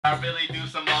I really do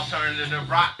some alternative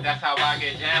rock, that's how I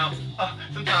get down.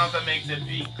 Sometimes I make the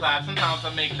beat clap, sometimes I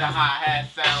make the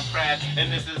hi-hat sound crash.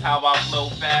 And this is how I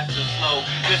flow, fast or slow.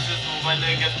 This is for my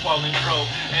niggas pulling through.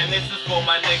 And this is for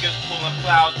my niggas pulling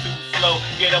plows too slow.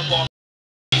 Get up off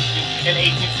in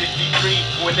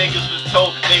 1863, when niggas was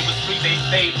told they was free, they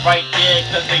stayed right there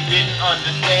cause they didn't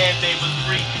understand they was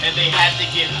free. And they had to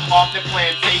get off the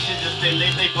plantation just to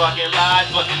live their fucking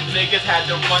lives. But niggas had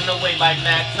to run away like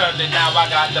Matt Turner, now I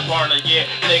got the burner. Yeah,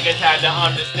 niggas had to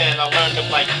understand, I learned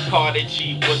them like Carter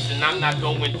G. Woodson. I'm not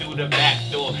going through the back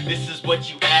door, this is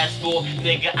what you asked for.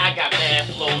 Nigga, I got mad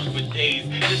flows for days.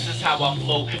 This is how I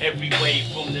flow every way,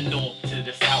 from the north to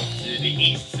the south to the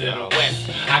east to the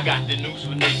west. I got the news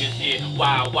for niggas here,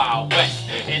 wild, wild west.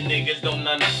 And niggas don't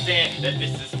understand that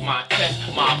this is my test,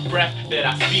 my breath that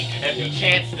I speak. Every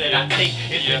chance that I take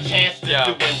is a chance to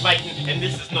do enlighten. And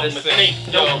this is no mistake,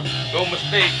 no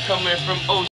mistake coming from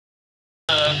Ocean.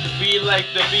 We like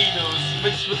the Beatles,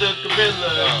 mixed with the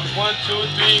Gorilla. 1, 2,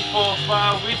 3, 4,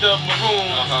 5, we the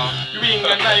Maroons. You bring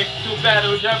a knife to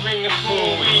battle, y'all bring a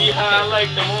spoon. We high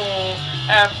like the moon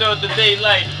after the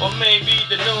daylight, or maybe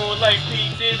the noon, like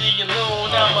P. Diddy and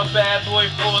Loon. I'm a bad boy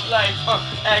for life,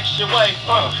 ask your wife,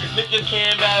 niggas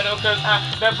can't battle cause I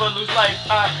never lose life,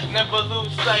 I never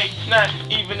lose sight, not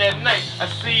even at night. I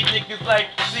see niggas like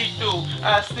see-through,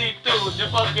 I see through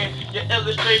your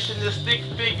illustration is stick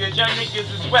figures, y'all niggas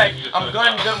is whack. I'm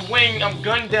Gundam Wing, I'm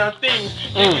gun down things.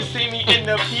 Niggas see me in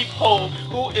the peephole,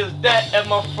 who is that at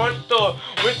my front door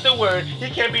with the word? He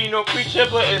can't be no preacher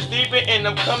but it's sleeping, and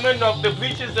I'm coming off the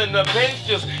bleachers and the bench.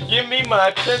 Just give me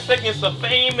my 10 seconds of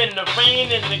fame and the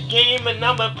rain in the game, and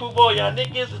I'ma prove all y'all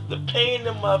niggas is the pain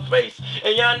in my face,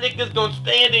 and y'all niggas gon'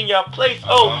 stand in y'all place.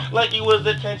 Like you was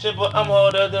attention, but I'm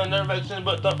harder than direction.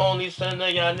 But the only sin of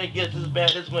y'all niggas is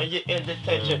bad is when you're in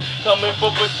detention. Coming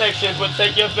for protection,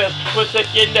 protect your vest,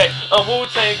 protect your neck. A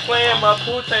Wu-Tang Clan, my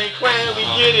Wu-Tang Clan, we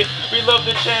get it. We love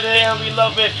the cheddar and we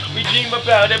love it. We dream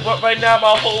about it, but right now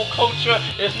my whole culture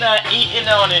is not eating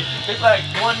on it. It's like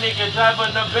one nigga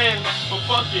driving the Benz, but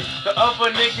fuck it, the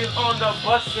other niggas on the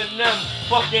bus and them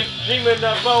fucking dreaming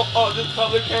about all this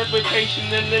public transportation,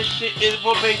 and this shit is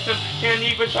verbatim. Can't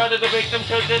even try to debate them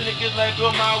cause the niggas like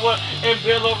Bill Maher and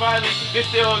Bill O'Reilly, they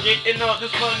still getting all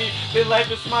this money. Their life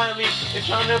is smiley, they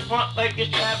trying to front like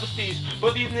it's travesties,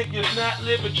 but these niggas not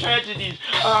living tragedies.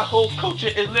 Our whole culture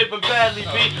is living badly,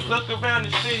 B. Look around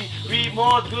the city, read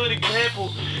more good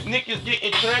examples. Niggas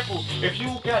getting trampled. If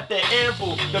you got the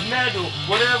anvil, the metal,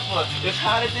 whatever, it's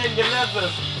hotter than your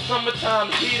leathers.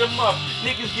 Summertime, heat them up.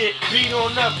 Niggas get beat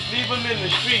on up, leave them in the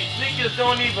street. Niggas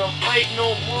don't even fight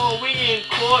no more. We in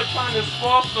court trying to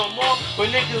spar some more.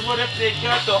 But niggas, what if they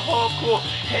got the hardcore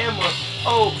hammer?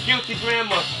 Oh, guilty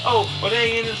grammar. Oh, but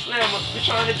they ain't a slammer. We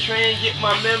trying to train, get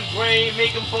my membrane,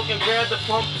 make them fucking grab the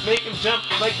pump, make them jump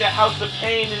like the House of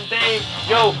Pain and Dame.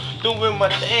 Yo, doing my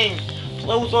thing,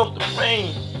 flows off the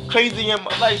brain. Crazy in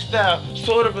my lifestyle,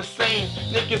 sort of insane.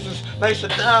 Niggas is like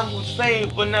Saddam Hussein.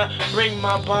 When I bring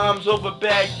my bombs over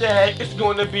Baghdad, it's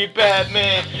gonna be bad,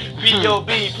 man.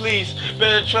 B.O.B. please,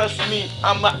 better trust me.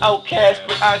 I'm an outcast,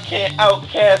 but I can't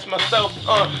outcast myself.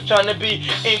 Trying to be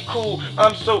in cool,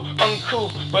 I'm so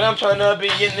uncool, but I'm trying to be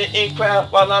in the in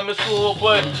crowd while I'm in school.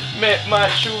 But met my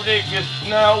true niggas,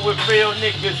 now with real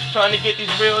niggas, trying to get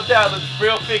these real dollars,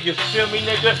 real figures. Feel me,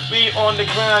 nigga? We on the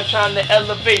grind, trying to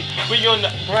elevate. We on the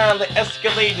grind like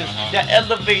escalators, y'all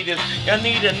elevators. Y'all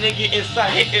need a nigga inside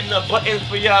hitting the buttons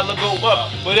for y'all to go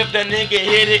up. But if that nigga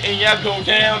hit it and y'all go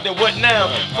down, then what now?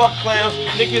 Fuck clowns,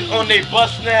 niggas on they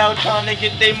bus now, trying to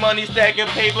get their money stacking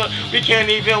paper. We can't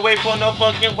even wait for no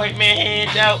fucking white man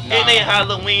handout. It ain't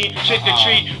Halloween, trick or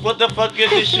treat. What the fuck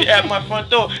is this shit at my front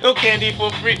door? No candy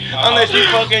for free, unless you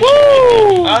fucking trick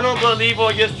me. I don't believe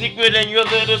all your secret and your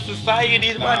little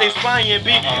societies, why they spying,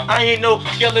 B. I ain't no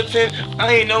skeleton,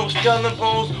 I ain't no skeleton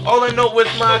bones. All I know is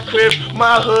my crib,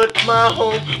 my hood, my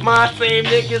home, my same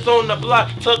niggas on the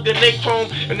block tucking they chrome,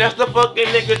 and that's the fucking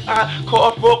niggas I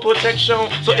call for protection.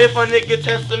 So if a nigga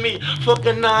testing me,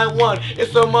 fucking 9-1,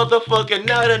 it's a motherfucker,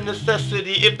 not a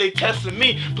necessity. If they testing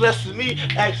me, blessing me,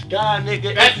 ask God,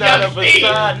 nigga. It's not a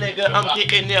facade, nigga. I'm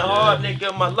getting it hard,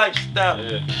 nigga. My lifestyle.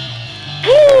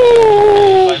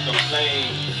 Woo! Like a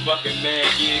flame, fucking man,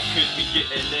 yeah, crispy,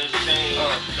 getting insane.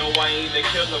 No, I ain't a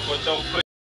killer, but don't put.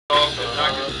 Cause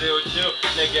I can still chill,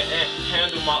 nigga, and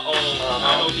handle my own.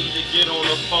 I don't need to get on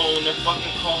the phone and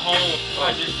fucking call home.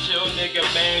 I just chill, nigga,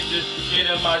 man, just get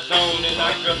in my zone. And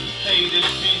I could play this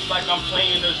beats like I'm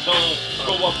playing a zone.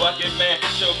 Go a bucket, man,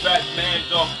 chill back, man,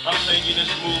 dog. I'm playing it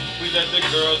smooth. We let the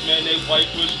girls, man, they white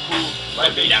was cool.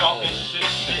 Like they talking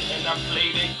shit, and I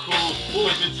played it cool.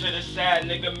 Push it to the side,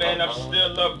 nigga, man, I'm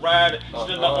still a rider.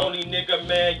 Still the only nigga,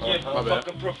 man, yeah,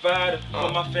 fucking provider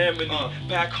for my family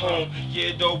back home.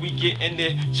 Yeah, dog, we getting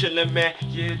it, chillin', man.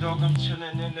 Yeah, dog, I'm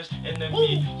chillin' in this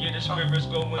enemy. Yeah, the spirit's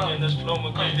going and it's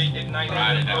flowing, cause they ignite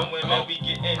and going, man. We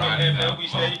getting it, and man, we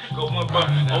steady going, bro.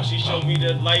 Oh, she showed me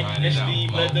the light, and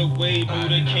Steve led the way.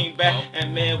 Buddha came back,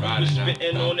 and man, we was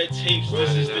spitting on the tapes.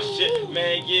 This is the shit,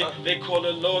 man, yeah. They call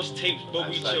it lost tapes, but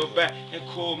we chill back and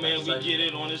cool, man. We get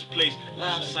it on this place.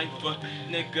 Live cypher,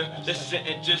 nigga. Listen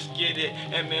and just get it.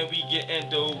 And man, we getting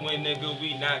dough when, nigga,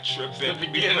 we not tripping. We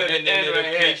putting it in the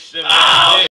place.